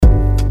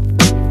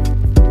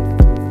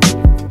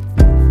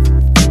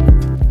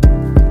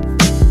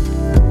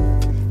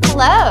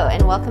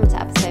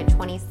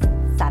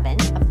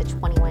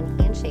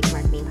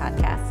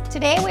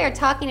we are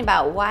talking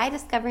about why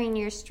discovering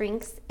your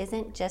strengths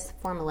isn't just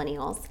for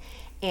millennials.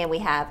 And we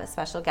have a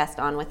special guest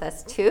on with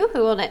us too,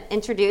 who we'll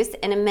introduce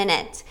in a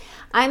minute.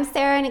 I'm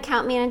Sarah, an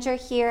account manager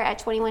here at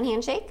 21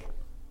 Handshake.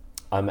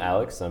 I'm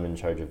Alex, I'm in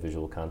charge of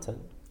visual content.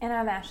 And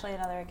I'm Ashley,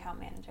 another account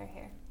manager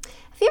here.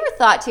 Have you ever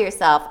thought to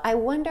yourself, I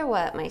wonder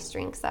what my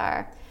strengths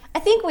are? I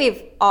think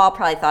we've all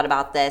probably thought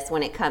about this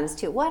when it comes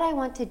to what I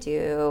want to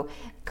do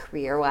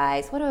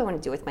career-wise. What do I want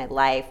to do with my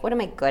life? What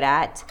am I good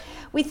at?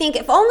 We think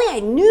if only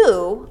I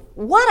knew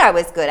what I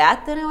was good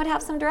at, then I would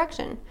have some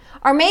direction.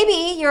 Or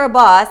maybe you're a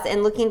boss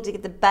and looking to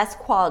get the best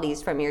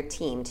qualities from your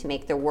team to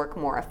make their work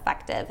more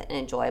effective and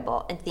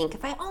enjoyable, and think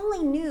if I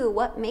only knew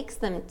what makes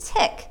them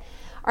tick.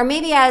 Or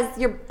maybe as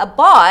you're a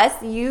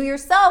boss, you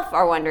yourself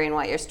are wondering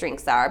what your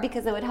strengths are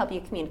because it would help you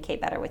communicate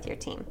better with your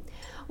team.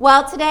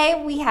 Well,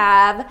 today we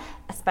have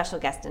a special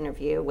guest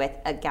interview with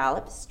a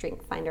Gallup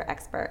Strength Finder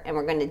expert, and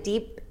we're going to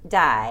deep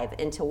dive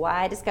into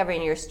why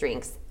discovering your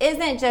strengths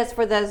isn't just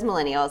for those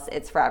millennials,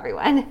 it's for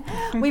everyone.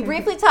 We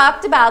briefly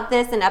talked about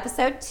this in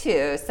episode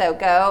 2, so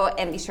go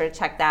and be sure to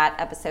check that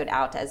episode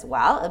out as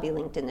well. It'll be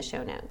linked in the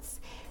show notes.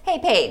 Hey,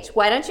 Paige,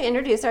 why don't you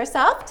introduce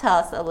yourself? Tell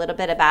us a little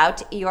bit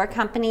about your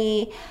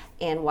company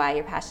and why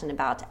you're passionate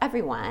about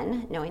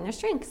everyone knowing their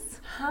strengths.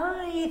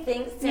 Hi,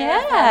 thanks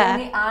Sarah for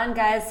having me on,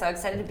 guys. So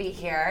excited to be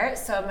here.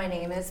 So my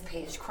name is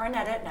Paige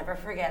Cornett, never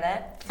forget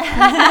it.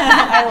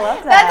 I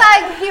love that.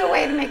 That's a cute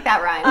way to make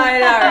that rhyme. I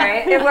know,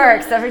 right? It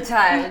works every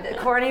time.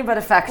 Corny but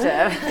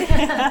effective.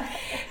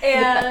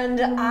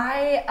 And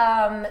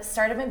I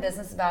started my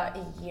business about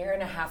a year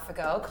and a half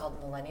ago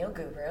called Millennial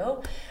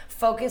Guru,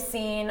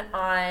 focusing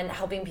on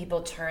helping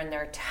people turn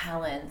their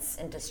talents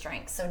into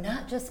strengths. So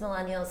not just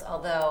millennials,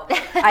 although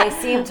I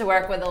seem to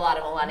work with a lot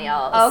of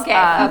millennials. Okay.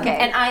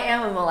 And I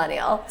am a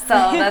millennial, so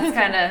that's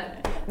kind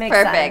of makes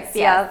Perfect, sense.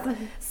 yes. Yep.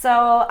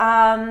 So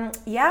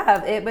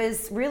it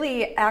was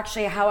really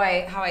actually how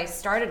I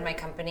started my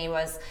company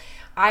was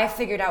I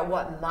figured out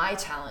what my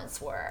talents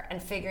were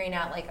and figuring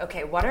out like,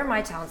 okay, what are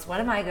my talents?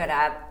 What am I good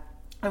at?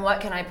 And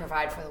what can I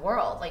provide for the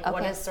world? Like,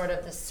 what is sort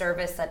of the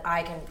service that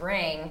I can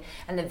bring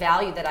and the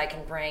value that I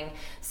can bring?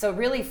 So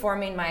really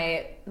forming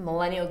my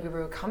Millennial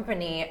Guru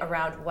company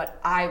around what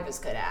I was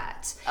good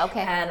at. Okay.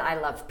 And I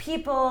love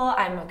people.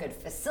 I'm a good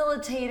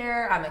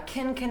facilitator. I'm a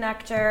kin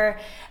connector.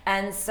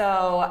 And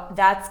so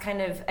that's kind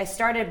of, I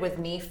started with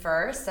me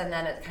first, and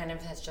then it kind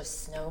of has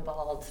just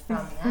snowballed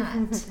from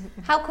that.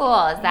 How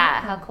cool is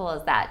that? How cool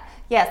is that?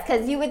 Yes,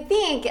 because you would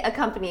think a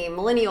company,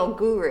 Millennial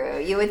Guru,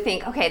 you would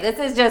think, okay, this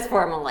is just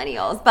for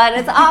millennials, but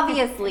it's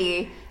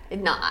obviously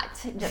not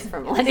just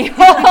for millennials.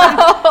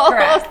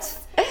 Correct.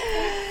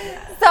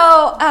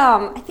 So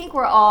I think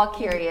we're all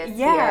curious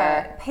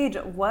here. Paige,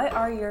 what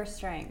are your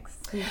strengths?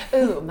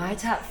 Ooh, my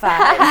top 5.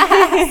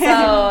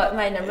 So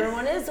my number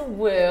 1 is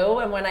woo,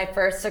 and when I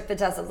first took the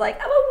test, I was like,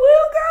 I'm a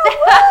woo girl,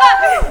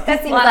 woo! That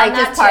seems like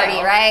just party,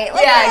 right?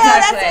 Like, yeah,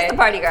 exactly. That's just the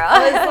party girl.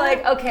 I was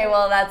like, okay,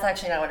 well, that's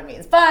actually not what it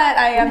means, but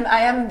I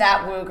am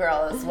that woo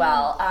girl as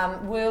well.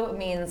 Woo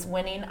means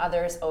winning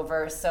others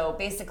over. So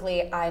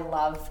basically, I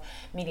love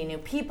meeting new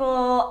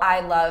people.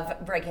 I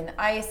love breaking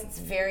the ice. It's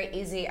very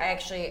easy. I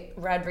actually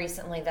read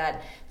recently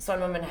that this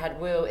one woman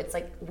had woo. It's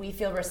like we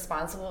feel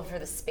responsible for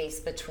the space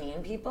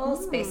between people,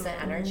 space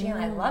and energy, and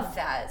I love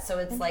that. So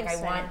it's like I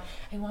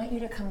want you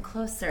to come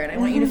closer, and I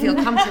want you to feel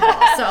comfortable.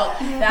 So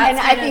that's and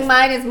I think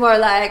mine is more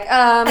like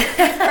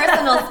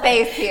personal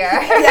space here.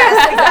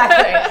 Yes,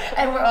 exactly.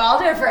 And we're all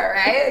different,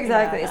 right?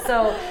 Exactly.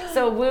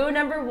 So woo,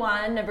 number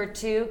 1. Number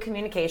 2,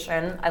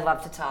 communication. I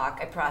love to talk.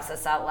 I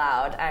process out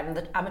loud.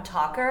 I'm a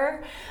talker.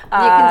 You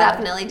can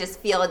definitely just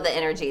feel the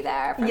energy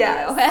there from you.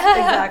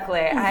 Exactly.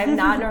 I'm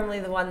not normally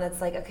the one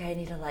that's like, okay, I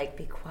need to like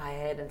be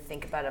quiet and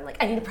think about it. I'm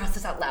like, I need to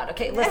process out loud.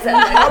 Okay, listen.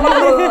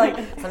 Like,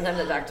 sometimes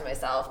I talk to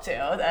myself too.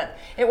 That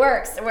it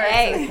works. It works.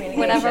 Hey,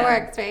 whatever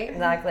works, right?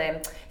 Exactly.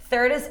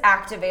 3rd is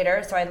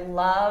activator. So I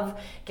love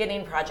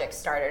getting projects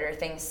started or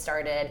things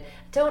started.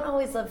 Don't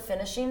always love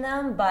finishing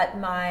them, but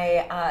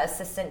my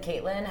assistant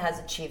Caitlin has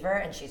Achiever,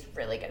 and she's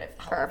really good at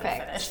helping me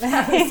finish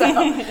them. So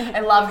I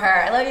love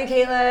her. I love you,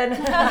 Caitlin.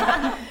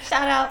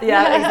 Shout out.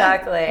 Yeah,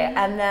 exactly.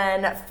 And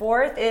then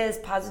 4th is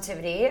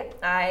positivity.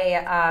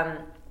 I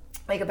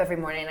wake up every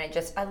morning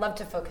and I love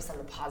to focus on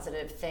the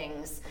positive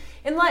things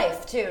in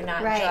life too,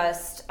 not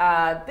just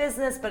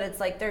business, but it's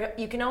like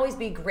you can always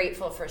be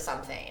grateful for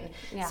something.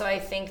 Yeah. So I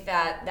think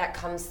that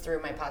comes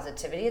through my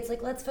positivity. It's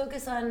like, let's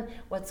focus on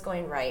what's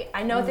going right.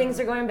 I know things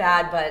are going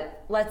bad,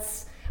 but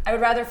I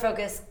would rather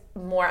focus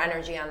more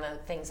energy on the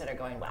things that are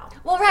going well.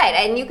 Well, right,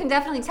 and you can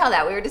definitely tell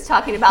that. We were just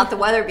talking about the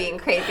weather being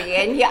crazy,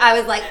 and I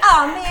was like,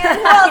 oh man,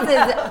 who else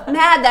is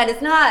mad that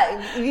it's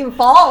not even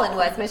fall in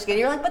West Michigan?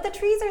 You're like, but the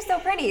trees are so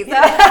pretty. So.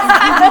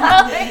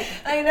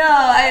 I know,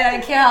 I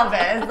can't help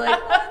it. It's like,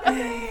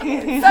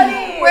 it's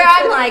sunny. Where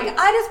I'm like,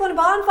 I just want a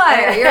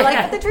bonfire. You're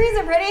like, but the trees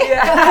are pretty.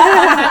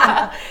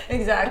 Yeah.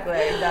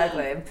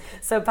 Exactly.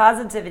 So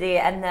positivity,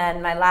 and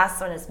then my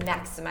last one is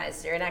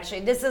maximizer. And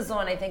actually, this is the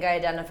one I think I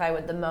identify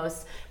with the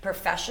most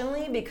professionally.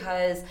 professionally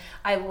because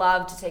I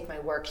love to take my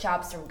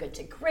workshops from good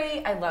to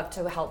great. I love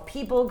to help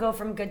people go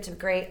from good to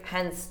great,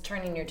 hence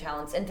turning your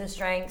talents into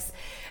strengths.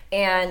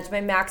 And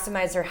my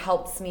Maximizer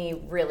helps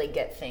me really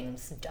get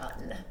things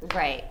done.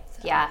 Right.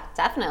 Yeah,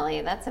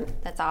 definitely.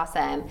 That's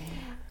awesome.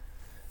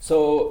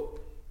 So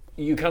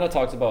you kind of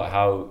talked about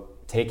how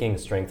taking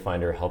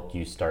StrengthsFinder helped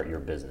you start your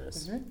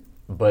business.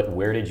 But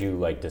where did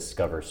you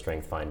discover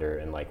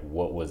StrengthsFinder, and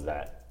what was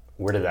that?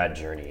 Where did that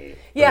journey?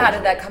 Yeah, how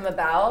did that come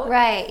about?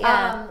 Right,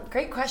 yeah.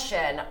 Great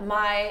question.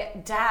 My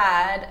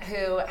dad,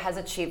 who has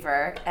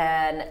Achiever,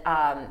 and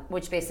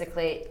which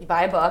basically you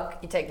buy a book,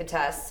 you take the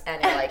test,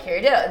 and you're like, here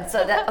you do it. And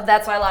so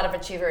that's why a lot of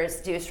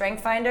Achievers do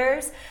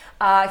StrengthsFinders.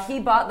 He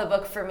bought the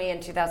book for me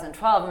in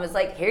 2012 and was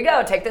like, here you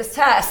go, take this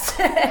test.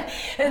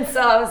 And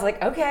so I was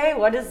like, okay,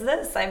 what is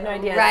this? I have no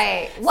idea.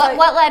 Right. So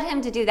What led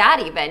him to do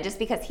that even? Just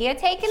because he had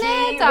taken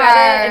it? He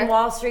read it in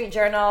Wall Street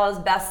Journal's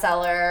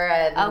bestseller.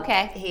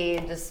 And he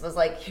just was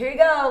like, here you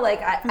go.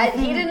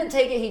 He didn't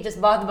take it. He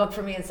just bought the book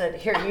for me and said,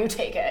 here, you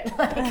take it.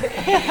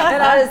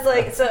 And I was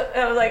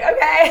like,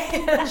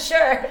 okay,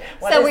 sure.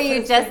 So were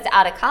you just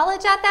out of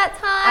college at that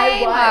time?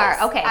 I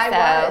was.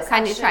 I was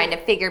kind of trying to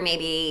figure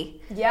maybe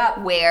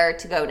where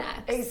to go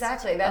next.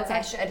 Exactly. That's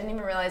actually, I didn't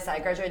even realize that. I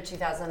graduated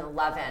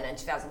 2011 and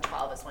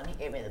 2012 is when he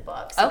gave me the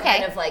book. So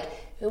kind of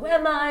who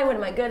am I? What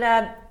am I good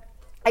at?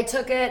 I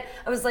took it.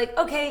 I was like,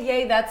 okay,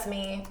 yay, that's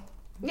me.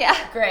 Yeah.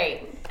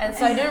 Great. And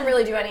so I didn't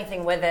really do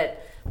anything with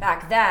it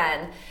back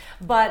then.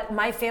 But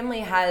my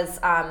family has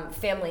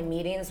family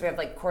meetings. We have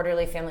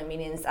quarterly family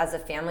meetings as a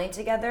family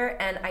together.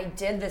 And I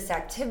did this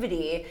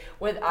activity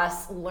with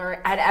us. I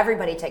had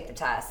everybody take the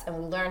test. And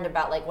we learned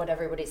about what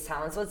everybody's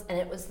talents was. And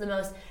it was the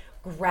most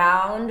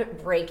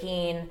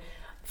groundbreaking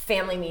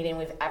family meeting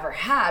we've ever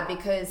had,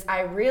 because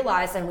I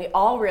realized, and we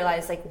all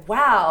realized,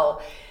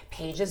 wow,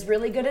 Paige is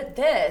really good at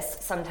this.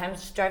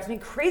 Sometimes she drives me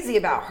crazy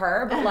about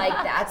her, but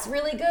that's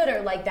really good,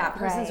 or that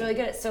person's really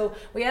good at. So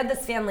we had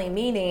this family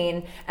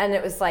meeting, and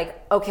it was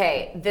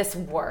okay, this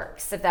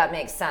works, if that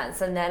makes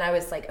sense. And then I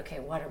was like, okay,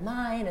 what are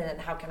mine? And then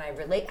how can I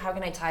relate? How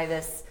can I tie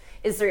this?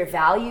 Is there a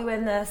value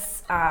in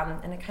this?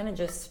 And it kind of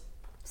just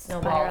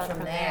snowballed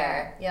from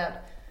there.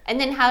 Yep. And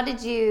then how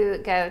did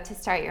you go to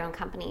start your own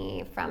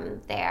company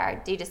from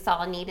there? Do you just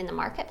saw a need in the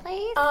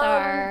marketplace,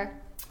 or?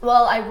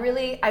 Well, I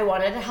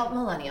wanted to help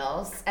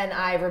millennials, and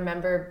I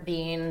remember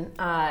being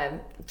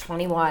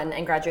 21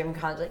 and graduating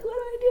from college, what do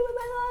I do with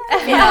my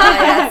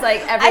life?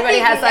 It's everybody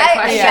has that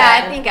question.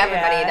 Yeah, I think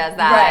everybody does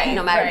that,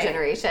 no matter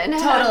generation.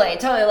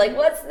 Totally.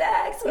 What's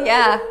next?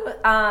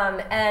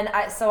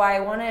 So I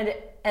wanted,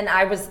 and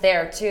I was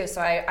there too,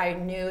 so I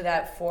knew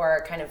that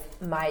for kind of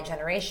my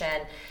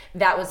generation,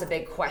 that was a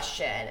big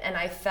question. And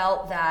I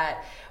felt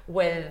that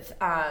with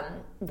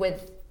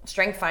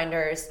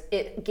StrengthsFinders,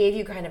 it gave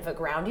you kind of a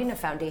grounding, a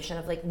foundation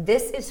of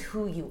this is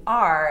who you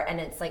are, and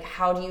it's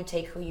how do you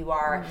take who you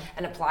are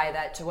and apply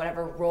that to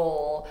whatever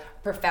role,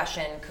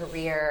 profession,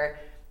 career,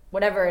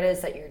 whatever it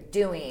is that you're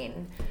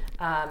doing.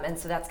 And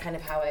so that's kind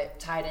of how it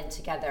tied in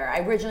together.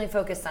 I originally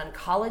focused on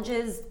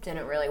colleges,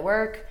 didn't really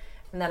work.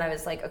 And then I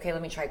was like, okay,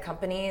 let me try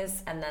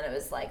companies. And then it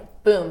was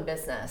boom,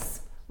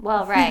 business.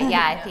 Well, right,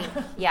 yeah, I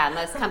think,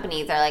 most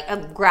companies are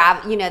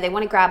they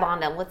want to grab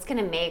onto what's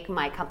going to make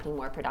my company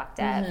more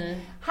productive.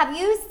 Have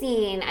you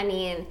seen,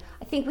 I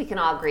think we can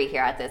all agree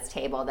here at this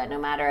table that no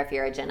matter if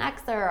you're a Gen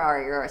Xer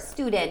or you're a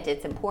student,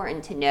 it's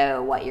important to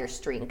know what your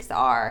strengths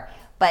are.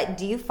 But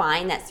do you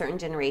find that certain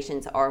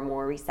generations are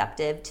more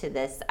receptive to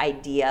this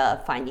idea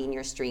of finding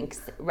your strengths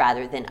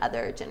rather than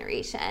other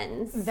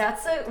generations?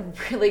 That's a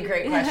really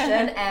great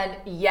question. And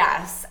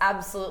yes,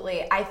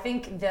 absolutely. I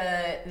think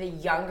the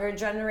younger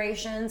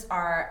generations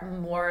are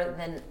more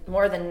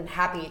than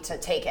happy to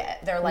take it.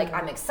 They're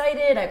I'm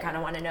excited. I kind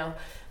of want to know.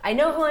 I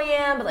know who I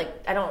am,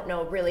 but I don't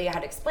know really how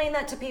to explain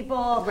that to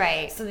people.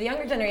 Right. So the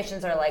younger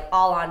generations are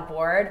all on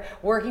board.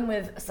 Working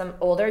with some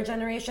older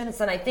generations,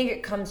 and I think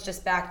it comes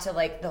just back to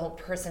the whole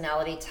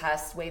personality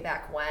test way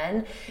back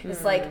when.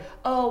 It's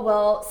oh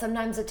well,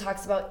 sometimes it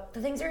talks about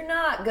the things you're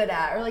not good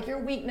at or your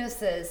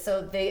weaknesses.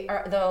 So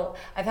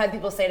I've had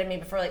people say to me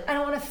before, I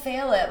don't want to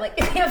fail it.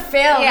 You can't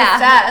fail this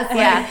test.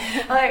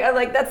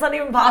 I'm that's not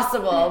even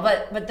possible.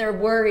 But they're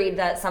worried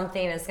that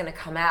something is going to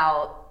come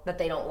out that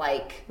they don't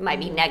might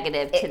be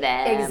negative to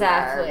them.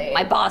 Exactly.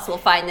 My boss will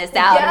find this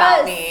out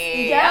about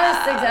me.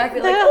 Yes,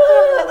 exactly.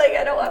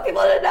 I don't want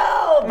people to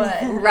know.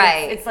 But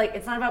right.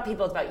 It's not about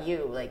people, it's about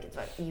you. It's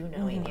about you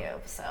knowing you.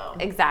 So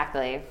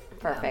exactly.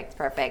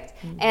 Perfect.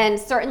 And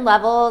certain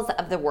levels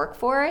of the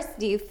workforce,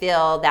 do you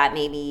feel that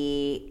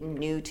maybe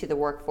new to the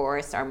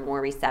workforce are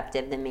more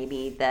receptive than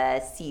maybe the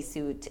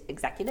C-suite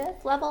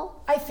executive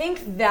level? I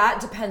think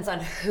that depends on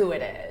who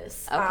it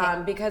is.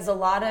 Okay. Because a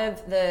lot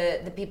of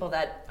the people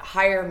that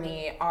hire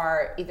me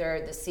are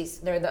either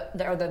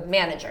they're the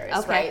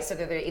managers, right? So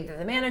they're either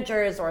the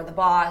managers or the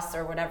boss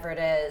or whatever it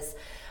is.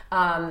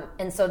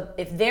 And so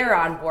if they're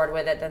on board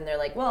with it, then they're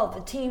well, the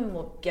team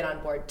will get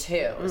on board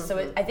too.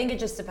 So I think it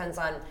just depends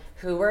on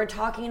who we're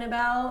talking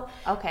about.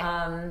 Okay.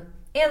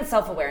 And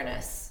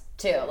self-awareness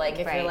too. Like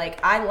if you're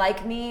like, I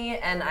like me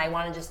and I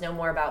want to just know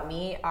more about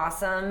me,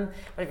 awesome.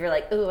 But if you're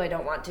like, ooh, I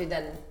don't want to,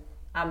 then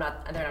they're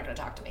not going to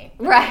talk to me.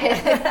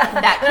 Right. They're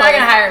not going to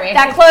hire me.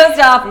 That closed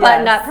off,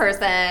 buttoned up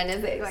person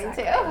is going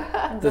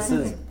to. This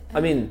is,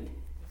 I mean,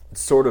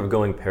 sort of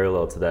going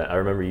parallel to that. I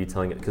remember you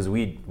telling it, because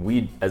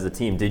we as a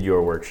team did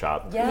your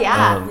workshop.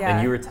 Yeah.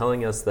 And you were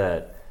telling us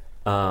that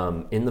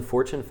in the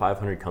Fortune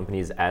 500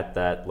 companies at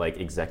that like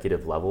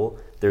executive level,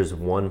 there's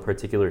one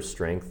particular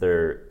strength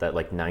there that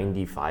like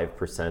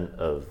 95%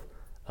 of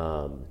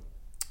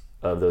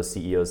those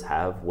CEOs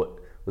have. What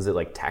was it,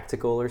 like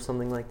tactical or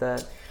something like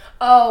that?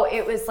 Oh,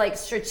 it was like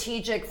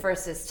strategic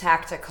versus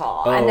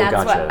tactical. And that's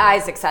gotcha. what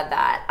Isaac said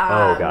that.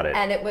 Got it.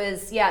 And it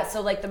was, so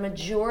like the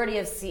majority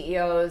of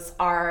CEOs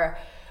are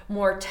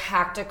more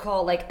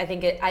tactical. Like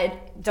I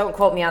don't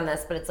quote me on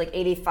this, but it's like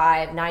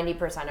 85,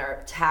 90%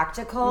 are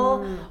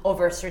tactical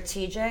over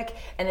strategic.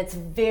 And it's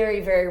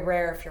very, very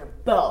rare if you're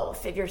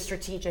both, if you're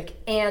strategic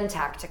and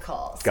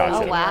tactical. So Gotcha. you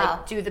can Wow.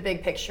 like do the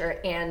big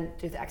picture and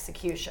do the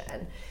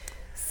execution.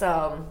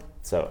 So,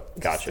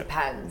 gotcha.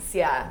 Depends,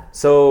 yeah.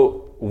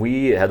 So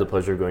we had the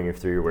pleasure of going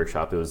through your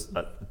workshop. It was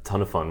a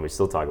ton of fun. We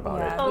still talk about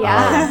it.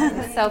 Yeah, it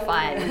was so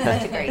fun.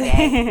 Such a great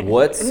day.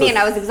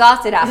 I was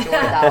exhausted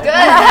afterward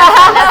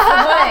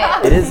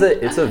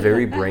though. It's a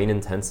very brain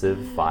intensive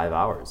 5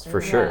 hours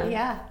for sure.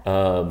 Yeah.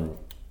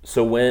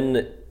 So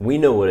when we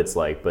know what it's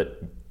like,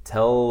 but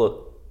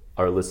tell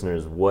our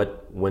listeners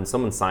when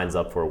someone signs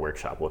up for a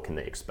workshop, what can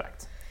they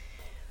expect?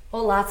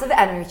 Well, lots of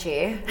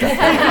energy.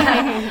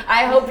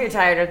 I hope you're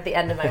tired at the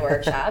end of my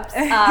workshops.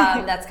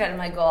 That's kind of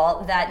my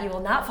goal, that you will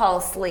not fall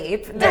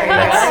asleep during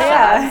my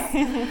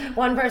workshops.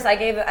 One person, I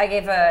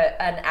gave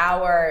an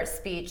hour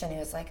speech, and he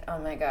was like, oh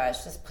my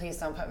gosh, just please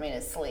don't put me to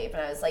sleep.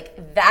 And I was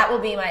like, that will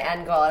be my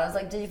end goal. And I was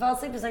like, did you fall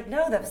asleep? He was like,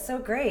 no, that was so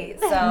great.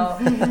 So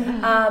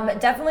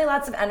definitely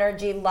lots of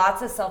energy,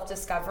 lots of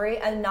self-discovery,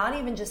 and not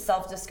even just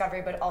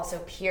self-discovery, but also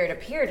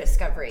peer-to-peer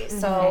discovery.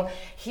 So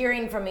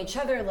hearing from each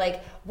other,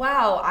 like,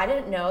 wow, I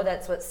didn't know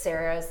that's what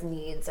Sarah's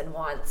needs and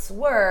wants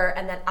were,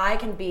 and that I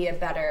can be a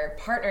better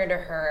partner to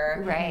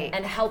her, right,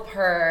 and help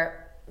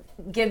her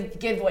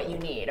give what you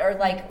need, or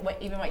like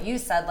what you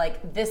said,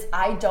 like, this,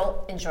 I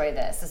don't enjoy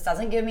this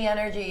doesn't give me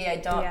energy, I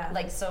don't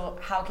like, so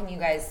how can you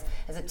guys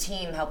as a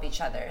team help each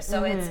other?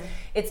 So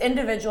it's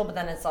individual, but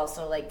then it's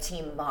also like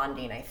team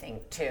bonding, I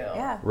think, too.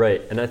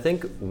 Right. And I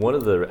think one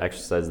of the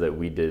exercises that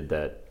we did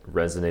that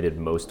resonated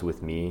most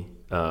with me,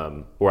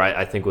 or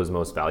I think was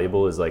most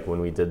valuable, is like when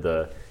we did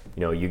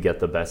you get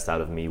the best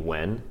out of me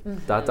when ...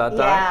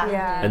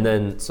 And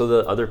then so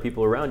the other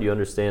people around you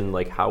understand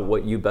like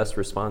what you best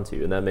respond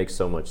to, and that makes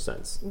so much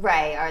sense.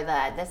 Right, or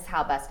this is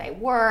how best I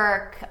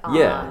work.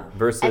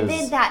 Versus. And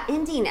then that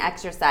ending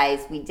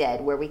exercise we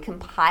did where we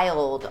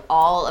compiled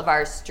all of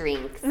our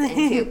strengths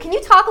into. Can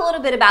you talk a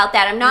little bit about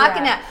that? I'm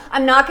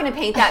not gonna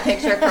paint that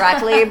picture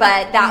correctly,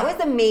 but that was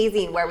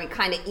amazing, where we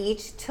kind of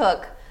each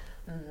took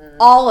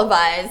all of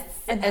us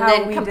and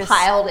then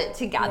compiled it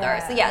together.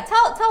 So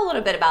tell a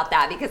little bit about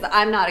that, because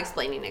I'm not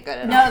explaining it good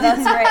at all. No,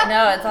 that's great.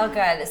 No, it's all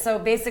good. So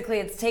basically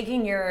it's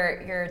taking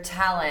your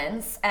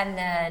talents and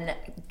then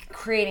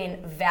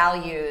creating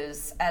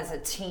values as a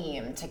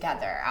team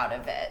together out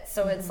of it.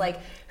 So it's like,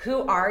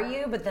 who are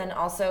you? But then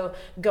also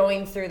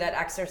going through that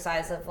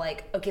exercise of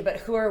like, okay, but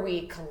who are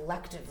we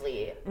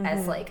collectively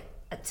as like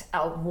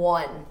a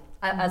one?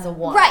 As a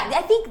one. Right.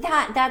 I think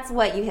that's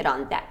what you hit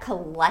on, that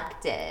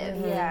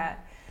collective. Yeah.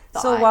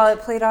 thought. So while it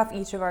played off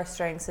each of our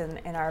strengths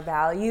and our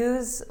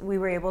values, we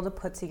were able to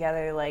put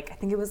together, like, I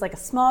think it was like a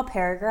small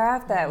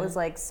paragraph that was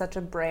like such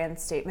a brand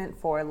statement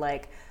for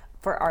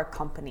our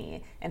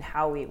company and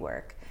how we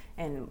work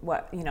and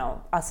what, you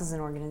know, us as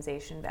an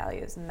organization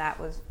values. And that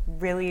was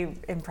really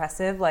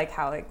impressive, like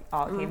how it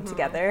all came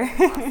together.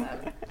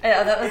 Awesome.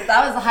 Yeah, that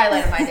was the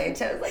highlight of my day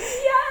too. I was like,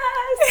 yes!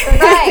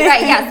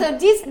 Right, yeah. So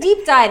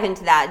deep dive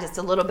into that just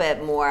a little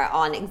bit more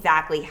on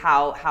exactly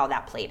how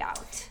that played out.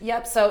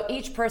 Yep, so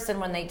each person,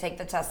 when they take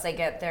the test, they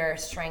get their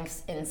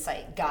Strengths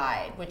Insight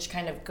Guide, which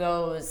kind of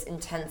goes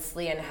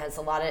intensely and has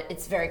a lot of,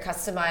 it's very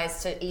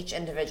customized to each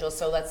individual.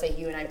 So let's say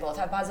you and I both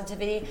have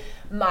positivity.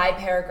 My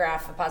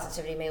paragraph of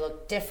positivity may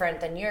look different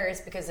than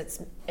yours because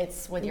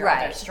it's with your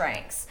other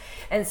strengths.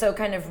 And so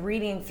kind of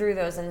reading through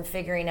those and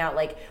figuring out,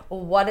 like,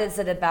 well, what is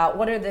it about,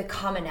 what are the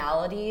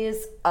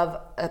commonalities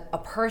of a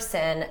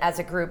person as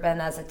a group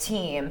and as a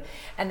team,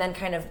 and then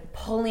kind of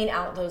pulling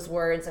out those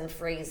words and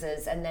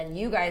phrases, and then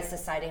you guys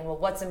deciding, well,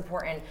 what's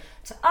important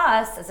to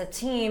us as a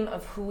team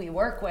of who we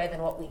work with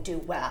and what we do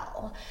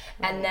well,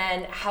 and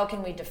then how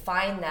can we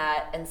define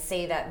that and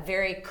say that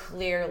very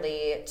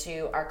clearly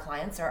to our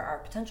clients or our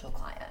potential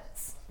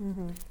clients.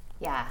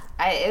 Yeah,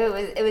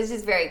 it was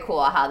just very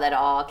cool how that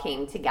all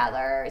came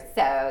together.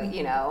 So,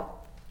 you know,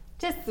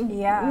 just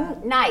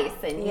nice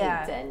and neat.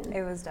 And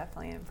it was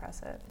definitely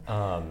impressive.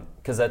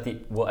 Because at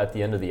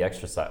the end of the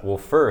exercise,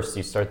 first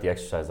you start the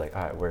exercise like,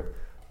 all right,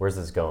 where's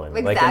this going?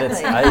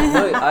 Exactly.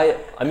 Like, and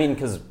I mean,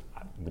 because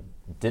I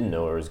didn't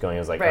know where it was going. I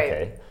was like,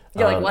 okay.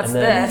 You're like, what's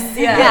this?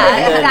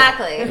 Yeah,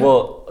 exactly.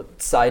 Well,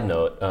 side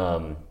note,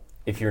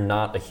 if you're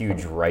not a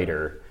huge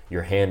writer,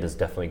 your hand is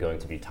definitely going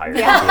to be tired.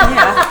 At the end of the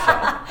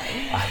workshop.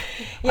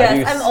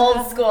 Yes, I'm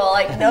old school.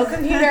 Like, no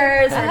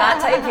computers. We're not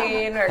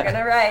typing. We're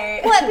gonna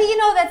write. Well,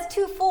 but that's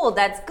twofold.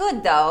 That's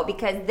good though,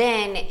 because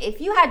then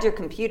if you had your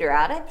computer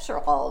out, I'm sure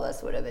all of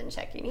us would have been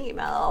checking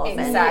emails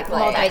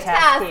Exactly. and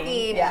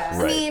multitasking. Yes.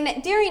 I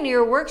mean, during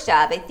your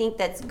workshop, I think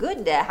that's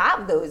good to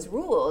have those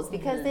rules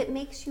because it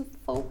makes you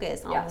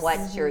focus on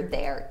what you're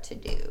there to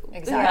do.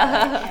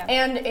 Exactly.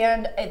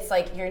 And it's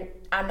like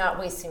I'm not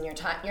wasting your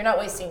time. You're not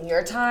wasting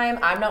your time.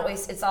 I'm not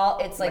wasting.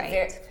 It's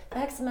like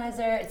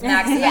maximizer. It's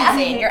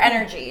maximizing your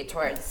energy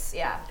towards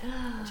each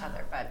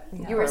other. But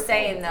you were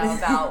saying though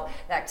about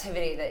the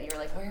activity that you were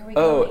like, where are we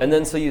going? And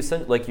then so you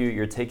sent like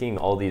you're taking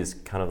all these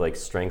kind of like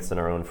strengths in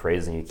our own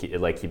phrase, and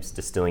it keeps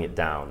distilling it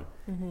down,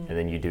 and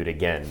then you do it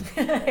again,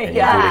 and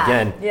you do it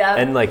again,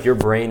 and like your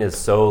brain is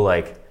so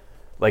like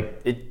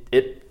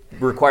it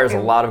requires a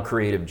lot of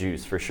creative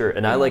juice for sure.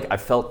 And I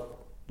felt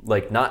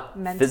like not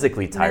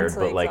physically tired,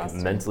 but like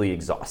exhausted. Mentally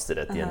exhausted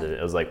at the end of it.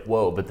 I was like,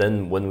 whoa. But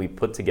then when we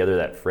put together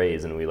that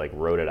phrase and we like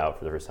wrote it out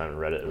for the first time and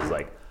read it, it was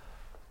like,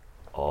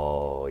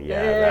 oh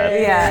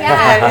magic.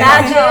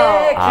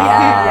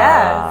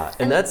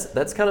 And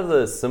that's kind of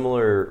the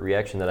similar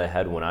reaction that I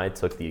had when I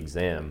took the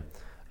exam,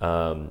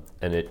 and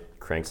it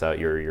cranks out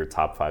your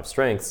top 5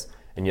 strengths.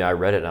 And I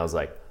read it and I was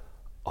like,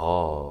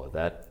 oh,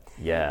 that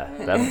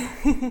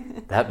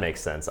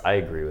makes sense. I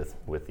agree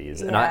with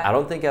these, and I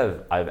don't think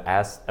I've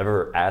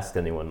ever asked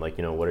anyone like,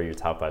 what are your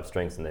top 5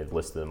 strengths, and they've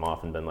listed them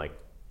off and been like,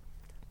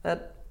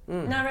 that.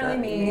 Not really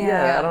me.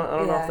 Yeah, I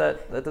don't know if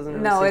that doesn't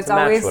really No, seem it's to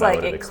match always what I like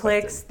would have it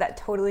clicks. expected. That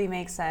totally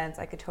makes sense.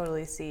 I could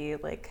totally see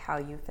like how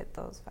you fit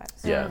those 5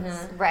 strengths.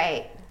 Yeah.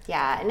 Right.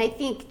 Yeah. And I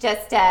think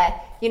just,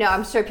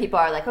 I'm sure people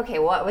are like, okay,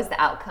 what was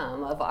the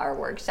outcome of our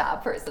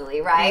workshop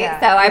personally, right? Yeah,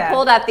 so I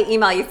pulled up the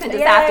email you sent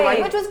us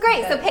afterwards, which was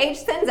great. Good. So Paige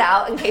sends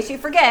out, in case you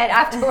forget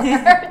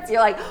afterwards,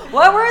 you're like,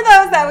 what were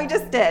those that we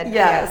just did?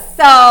 Yes.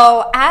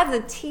 So as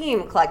a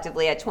team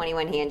collectively at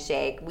 21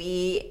 Handshake,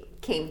 we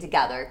came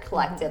together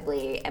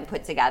collectively and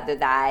put together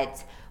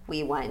that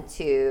we want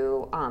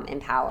to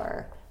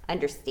empower,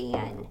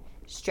 understand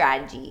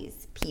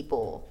strategies,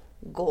 people,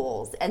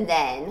 goals, and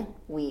then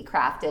we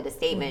crafted a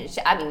statement.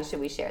 Should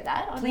we share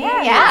that on here?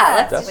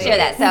 Yeah, let's share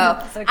that.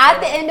 So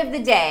at the end of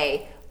the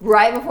day,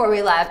 right before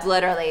we left,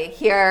 literally,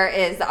 here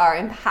is our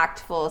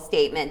impactful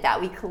statement that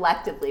we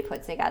collectively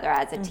put together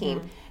as a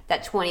team,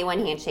 that 21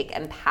 Handshake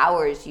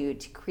empowers you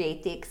to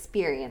create the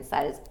experience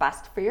that is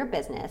best for your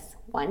business,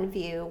 one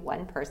view,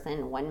 one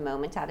person, one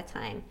moment at a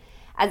time.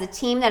 As a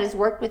team that has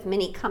worked with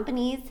many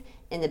companies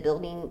in the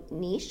building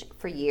niche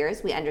for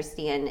years, we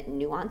understand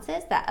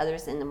nuances that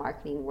others in the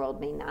marketing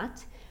world may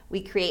not.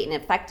 We create an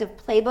effective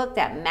playbook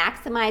that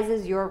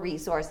maximizes your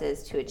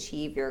resources to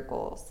achieve your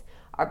goals.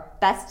 Our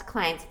best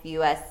clients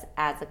view us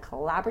as a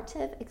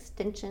collaborative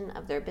extension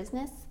of their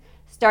business.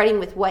 Starting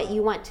with what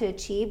you want to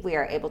achieve, we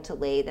are able to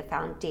lay the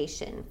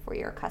foundation for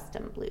your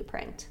custom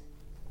blueprint.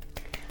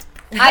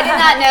 I did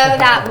not know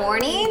that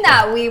morning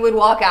that we would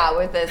walk out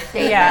with this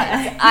statement.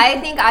 Yeah. I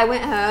think I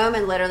went home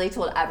and literally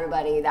told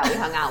everybody that we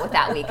hung out with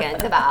that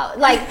weekend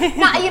about,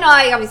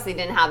 I obviously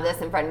didn't have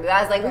this in front of me.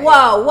 I was like,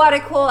 whoa, what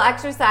a cool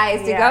exercise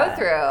to go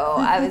through.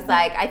 I was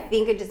like, I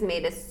think it just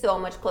made us so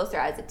much closer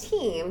as a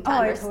team to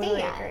understand. I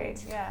totally agree.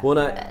 Yeah.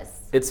 Well,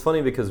 it's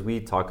funny because we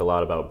talk a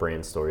lot about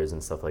brand stories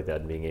and stuff like that,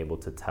 and being able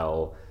to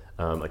tell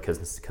a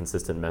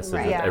consistent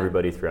message with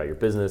everybody throughout your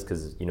business,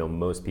 because,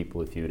 most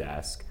people, if you would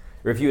ask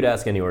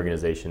any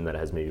organization that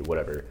has maybe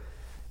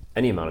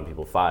any amount of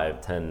people,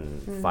 5,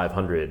 10,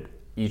 500,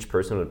 each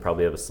person would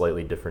probably have a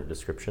slightly different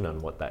description on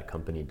what that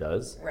company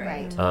does.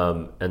 Right.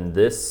 And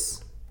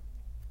this,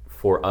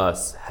 for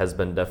us, has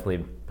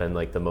definitely been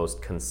like the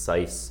most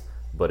concise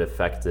but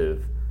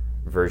effective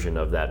version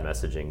of that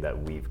messaging that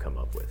we've come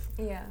up with.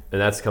 Yeah. And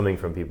that's coming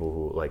from people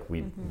who we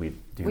do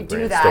we brand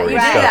do that. story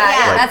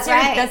Right. stuff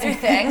That's your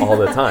thing. all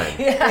the time.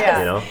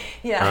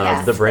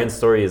 Yeah. The brand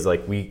story is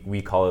like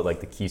we call it like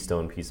the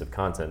keystone piece of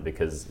content,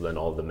 because then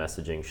all the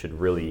messaging should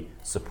really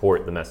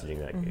support the messaging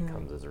that it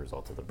comes as a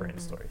result of the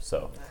brand story.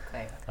 So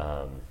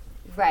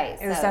Right.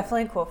 It was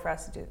definitely cool for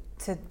us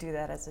to do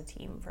that as a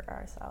team for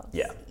ourselves.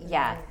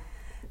 Yeah.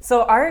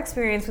 So our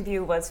experience with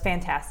you was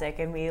fantastic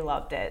and we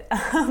loved it.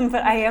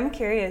 But I am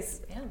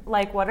curious,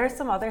 what are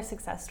some other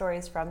success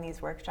stories from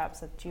these workshops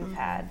that you've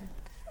had?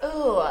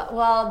 Ooh,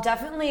 well,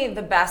 definitely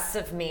the best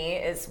of me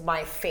is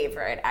my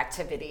favorite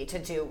activity to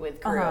do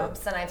with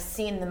groups. And I've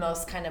seen the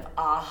most kind of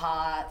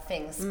aha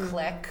things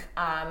click.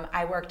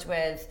 I worked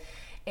with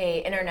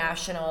a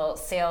international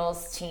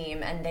sales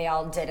team, and they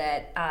all did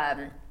it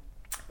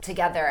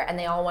together, and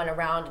they all went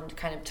around and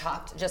kind of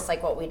talked just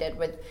like what we did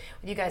with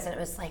you guys. And it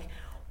was like,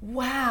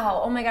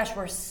 wow, oh my gosh,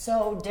 we're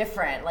so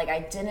different. Like,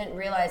 I didn't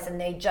realize, and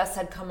they just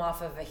had come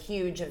off of a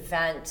huge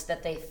event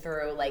that they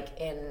threw like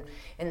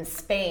in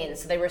Spain.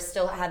 So they were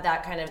still had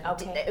that kind of,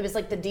 it was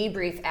like the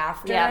debrief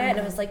after it. And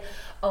it was like,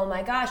 oh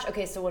my gosh,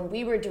 okay, so when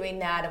we were doing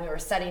that and we were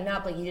setting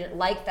up, like, you didn't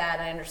like that.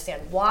 And I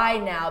understand why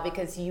now,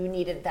 because you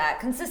needed that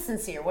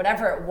consistency or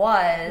whatever it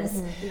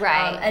was.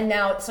 Right. And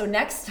now, so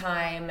next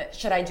time,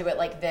 should I do it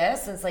like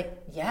this? And it's like,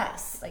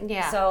 yes. Like,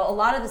 Yeah. So a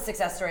lot of the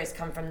success stories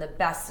come from the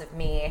best of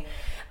me.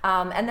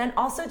 And then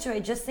also too, I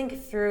just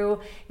think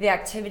through the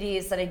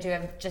activities that I do.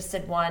 I just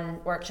did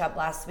one workshop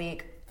last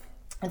week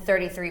with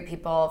 33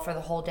 people for the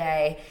whole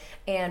day.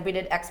 And we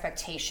did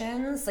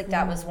expectations. Like,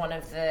 that was one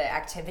of the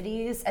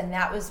activities. And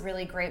that was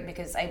really great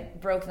because I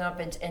broke them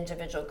up into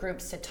individual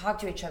groups to talk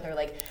to each other.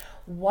 Like,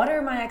 what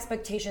are my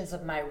expectations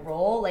of my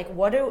role? Like,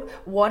 what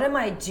am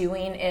I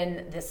doing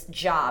in this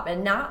job?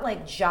 And not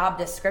like job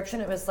description.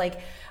 It was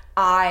like,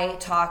 I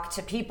talk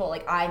to people,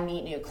 like I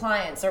meet new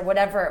clients or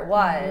whatever it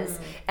was.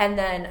 And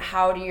then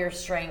how do your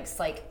strengths,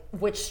 like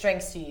which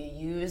strengths do you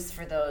use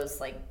for those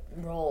like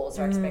roles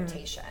or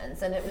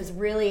expectations? And it was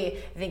really,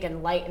 I think,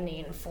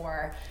 enlightening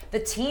for the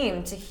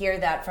team to hear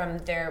that from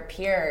their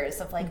peers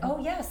of like, oh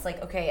yes,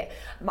 like, okay,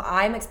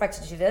 I'm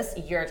expected to do this,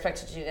 you're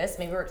expected to do this,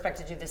 maybe we're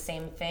expected to do the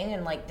same thing,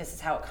 and like this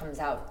is how it comes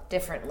out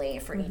differently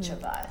for each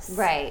of us.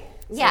 Right.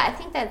 Yeah, I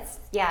think that's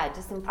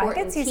just important.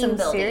 I could see team some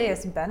building.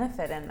 serious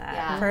benefit in that,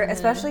 Yeah. for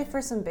especially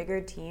for some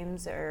bigger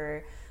teams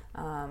or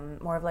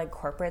more of like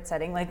corporate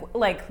setting.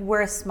 Like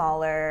we're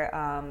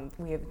smaller.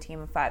 We have a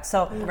team of 5,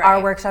 so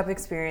our workshop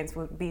experience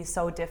would be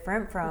so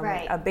different from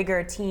a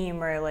bigger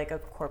team or like a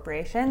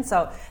corporation.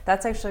 So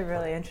that's actually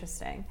really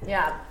interesting.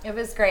 Yeah, it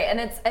was great, and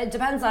it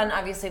depends on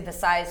obviously the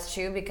size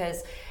too,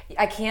 because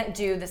I can't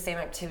do the same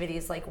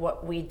activities like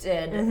what we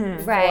did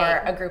for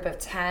a group of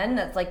 10.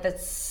 That's like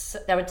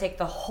that would take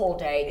the whole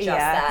day just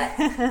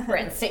that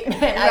brand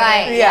statement.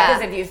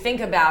 Because if you think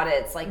about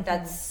it, it's like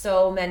that's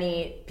so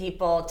many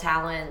people,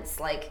 talents.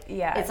 Like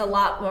it's a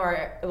lot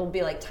more. It will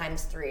be like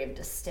times 3 of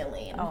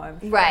distilling. Oh, I'm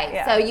sure. Right.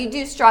 Yeah. So you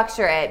do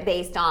structure it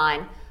based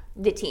on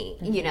the team,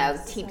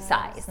 team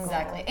size.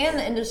 Exactly. And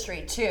the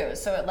industry too.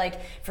 So it, like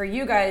for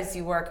you guys,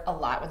 you work a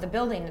lot with the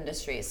building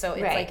industry. So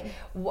it's like,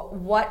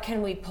 what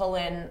can we pull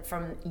in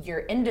from your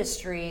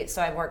industry?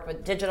 So I've worked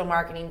with digital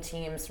marketing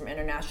teams, from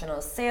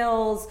international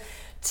sales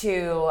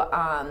to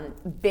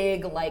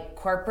big like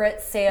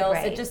corporate sales.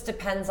 It just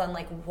depends on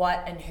like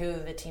what and who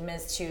the team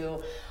is,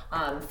 to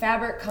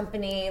fabric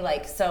company.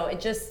 Like, so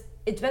it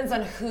depends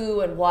on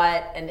who and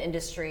what and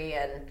industry.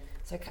 And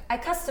so I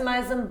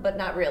customize them, but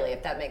not really,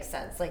 if that makes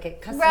sense. Like, I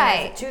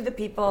customize it to the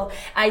people.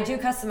 I do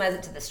customize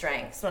it to the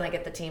strengths when I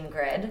get the team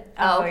grid.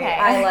 Oh, okay.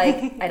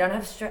 I don't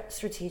have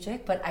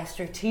strategic, but I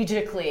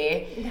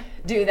strategically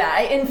do that.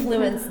 I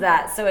influence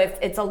that. So if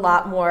it's a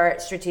lot more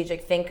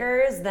strategic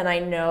thinkers, then I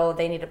know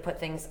they need to put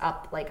things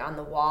up like on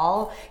the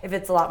wall. If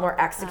it's a lot more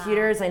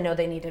executors, I know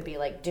they need to be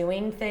like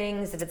doing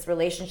things. If it's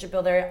relationship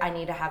builder, I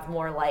need to have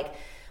more like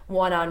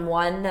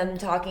one-on-one them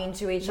talking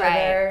to each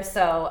other.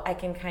 So I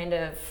can kind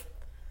of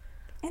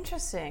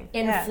Interesting.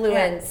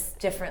 influence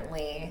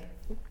differently.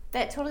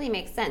 That totally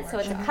makes sense. So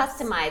it's a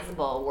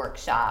customizable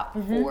workshop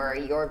for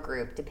your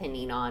group,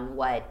 depending on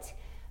what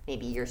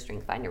maybe your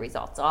Strength Finder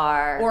results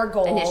are. Or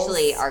goals.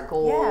 Initially, our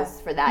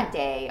goals for that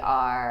day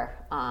are,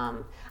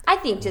 I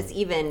think just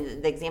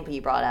even the example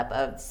you brought up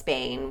of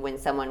Spain, when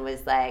someone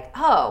was like,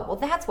 oh, well,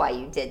 that's why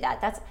you did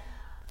that.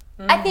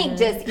 I think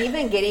just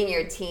even getting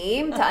your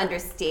team to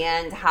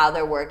understand how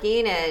they're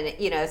working,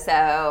 and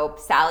so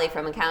Sally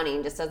from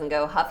accounting just doesn't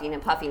go huffing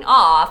and puffing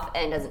off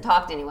and doesn't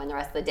talk to anyone the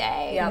rest of the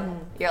day.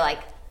 You're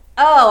like,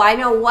 oh, I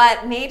know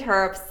what made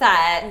her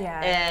upset,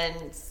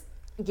 and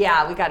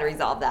we got to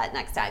resolve that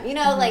next time.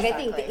 Like I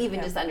think that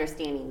even just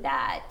understanding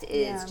that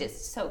is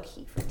just so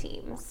key for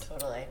teams.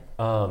 Totally.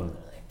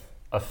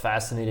 A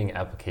fascinating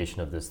application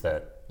of this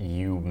that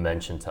you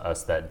mentioned to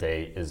us that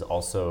day is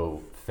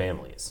also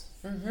families.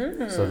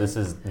 So this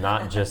is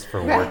not just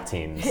for work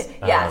teams.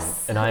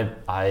 Yes. And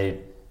I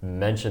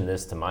mentioned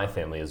this to my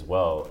family as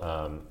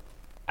well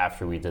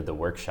after we did the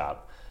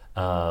workshop,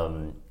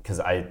 because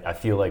I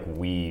feel like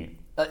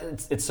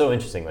it's so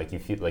interesting. Like you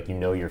feel like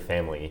your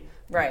family.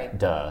 Right.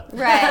 Duh.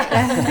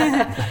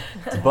 Right.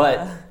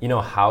 But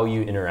how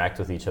you interact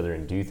with each other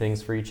and do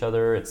things for each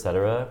other,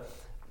 etc.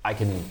 I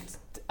can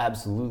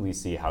absolutely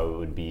see how it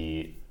would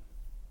be,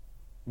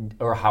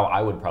 or how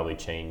I would probably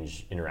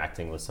change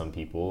interacting with some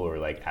people, or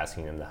like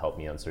asking them to help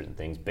me on certain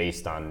things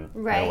based on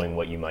knowing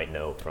what you might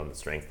know from the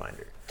Strength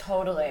Finder.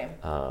 Totally.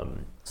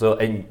 So,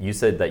 and you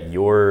said that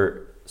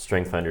your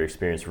Strength Finder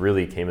experience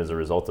really came as a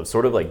result of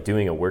sort of like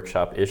doing a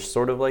workshop-ish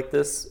sort of like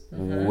this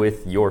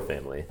with your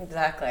family.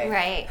 Exactly.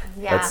 Right.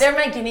 Yeah. They're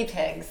my guinea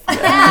pigs.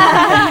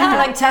 Yeah.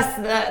 Like, like test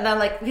the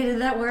like, okay,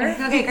 did that work?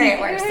 Okay, great, it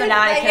works. So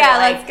now I can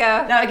let's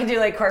go. Now I can do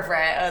like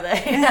corporate.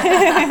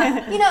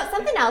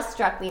 Something else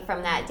struck me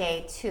from that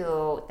day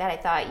too that I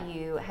thought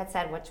you had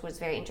said, which was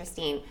very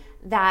interesting.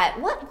 That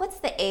what's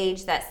the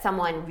age that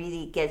someone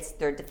really gets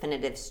their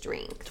definitive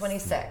strength?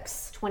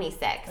 26.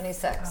 26.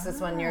 26 is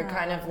when you're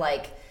kind of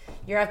like,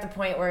 you're at the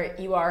point where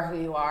you are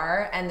who you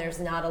are, and there's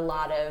not a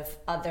lot of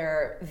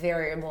other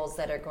variables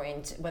that are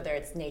going to, whether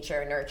it's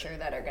nature or nurture,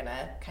 that are going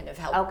to kind of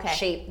help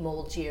shape,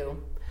 mold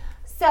you.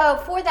 So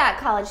for that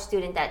college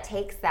student that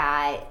takes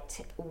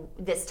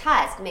this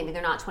test, maybe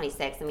they're not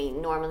 26. I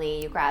mean,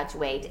 normally you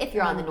graduate, if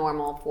you're on the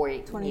normal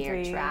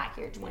 4-year track,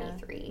 you're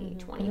 23,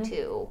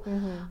 22.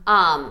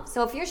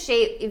 So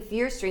if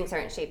your strengths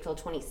aren't shaped till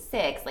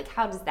 26, like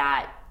how does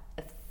that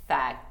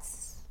affect?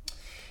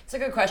 It's a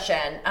good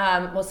question.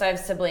 So I have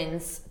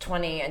siblings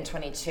 20 and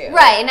 22.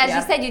 Right, and as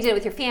you said you did it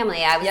with your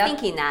family, I was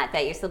thinking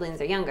that your siblings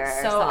are younger.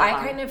 So I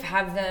kind of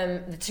have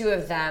them, the two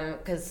of them,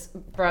 because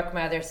Brooke,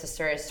 my other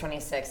sister, is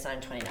 26 and I'm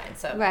 29.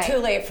 So too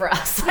late for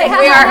us. Like,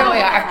 we are who we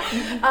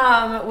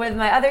are. With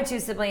my other two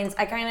siblings,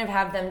 I kind of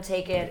have them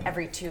take it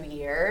every 2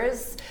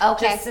 years.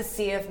 Just to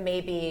see if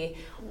maybe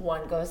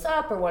one goes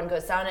up or one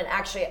goes down. And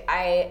actually,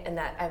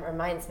 that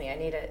reminds me, I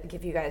need to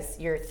give you guys,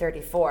 you're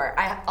 34.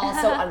 I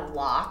also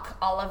unlock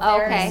all of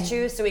theirs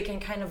too, so we can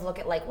kind of look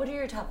at like, what are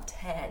your top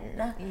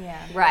 10? Yeah.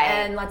 Right.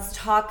 And let's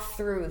talk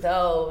through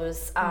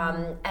those.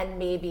 And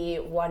maybe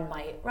one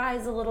might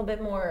rise a little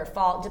bit more or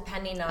fall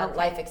depending on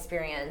life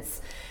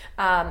experience.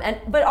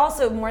 But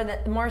also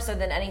more so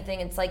than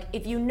anything, it's like,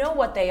 if you know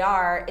what they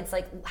are, it's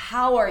like,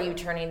 how are you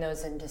turning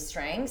those into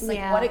strengths?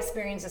 Like, what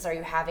experiences are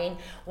you having?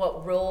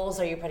 What roles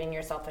are you putting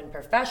yourself in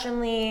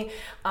professionally?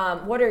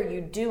 What are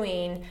you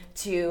doing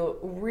to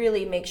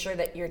really make sure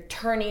that you're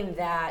turning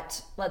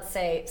that, let's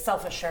say,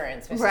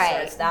 self-assurance, which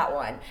is that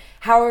one.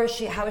 How is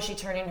she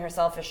turning her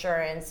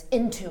self-assurance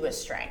into a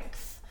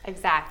strength?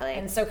 Exactly.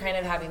 And so kind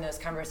of having those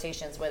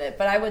conversations with it.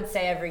 But I would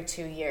say every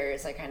 2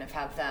 years, I kind of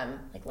have them,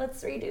 like,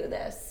 let's redo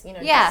this,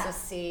 just to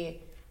see.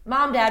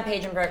 Mom, Dad,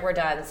 Paige, and Brooke, we're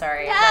done.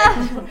 Sorry.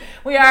 Yeah. Like,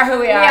 we are who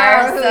we are. We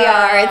are who we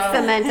are. It's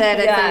cemented.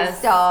 It's in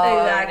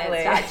stone. Exactly.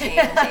 It's not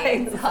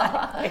changing.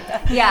 Exactly.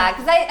 Yeah,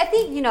 because I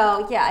think,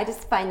 I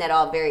just find that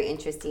all very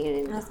interesting,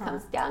 and it just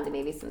comes down to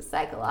maybe some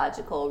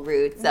psychological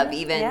roots of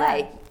even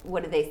like,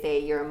 what do they say?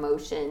 Your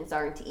emotions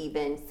aren't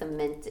even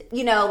cemented.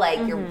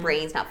 Your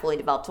brain's not fully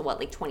developed to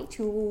like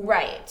 22,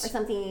 right, or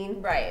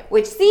something, right?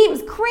 Which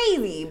seems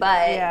crazy,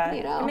 but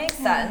it makes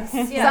sense.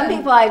 Some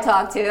people I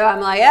talk to, I'm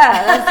like,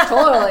 that's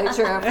totally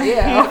true for you.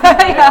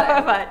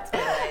 But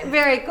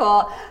very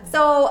cool.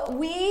 So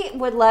we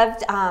would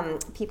love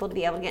people to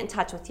be able to get in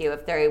touch with you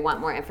if they want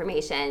more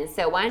information.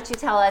 So why don't you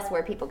tell us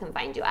where people can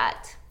find you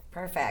at?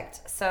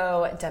 Perfect.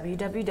 So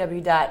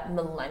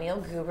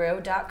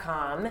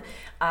www.millennialguru.com.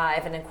 I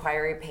have an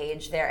inquiry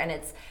page there, and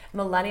it's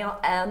millennial,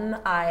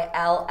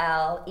 MILLENNIAL.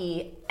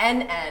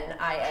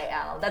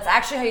 That's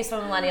actually how you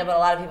spell millennial, but a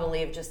lot of people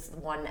leave just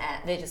one N.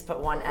 They just put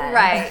one N.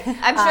 Right.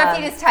 I'm sure if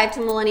you just typed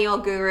Millennial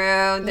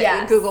Guru,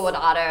 Google would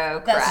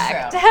auto correct. That's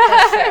true.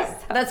 That's true.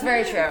 That's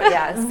very true.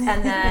 Yes.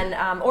 And then,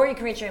 or you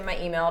can reach me in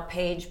my email,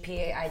 Paige,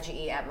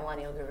 PAIGE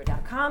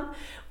 @millennialguru.com,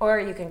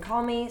 or you can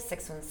call me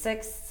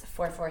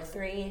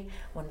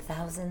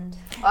 616-443-1000.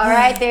 All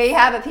right, there you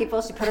have it,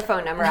 people. She put her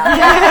phone number out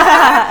there.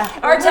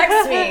 Or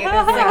text me.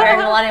 This is a very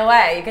millennial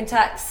way. You can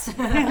text.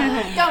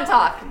 Don't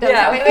talk. We don't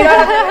have to,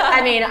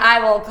 I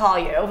will call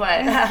you,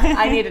 but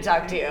I need to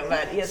talk to you.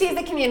 But yes. She's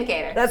a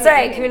communicator. That's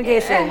right,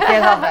 communication.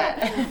 Can't help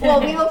it.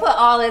 Well, we will put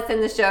all this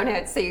in the show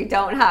notes so you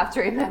don't have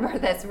to remember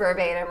this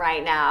verbatim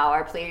right now,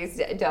 or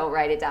please don't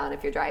write it down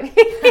if you're driving.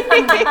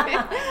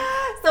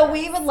 So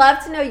we would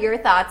love to know your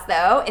thoughts,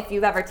 though, if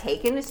you've ever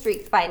taken a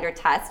StrengthsFinder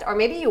test, or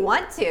maybe you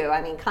want to.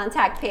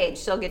 Contact Paige.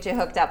 She'll get you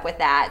hooked up with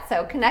that.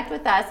 So connect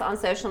with us on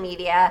social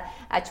media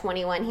at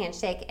 21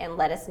 Handshake and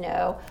let us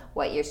know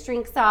what your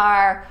strengths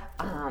are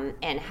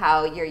and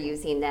how you're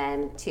using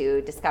them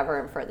to discover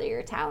and further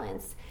your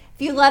talents.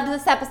 If you loved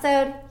this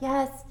episode,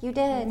 yes, you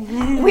did.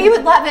 We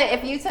would love it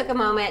if you took a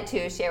moment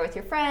to share with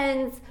your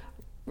friends,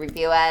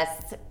 review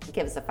us,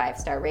 give us a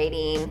 5-star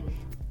rating,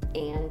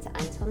 and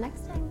until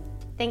next time,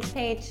 thanks,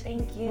 Paige.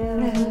 Thank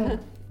you.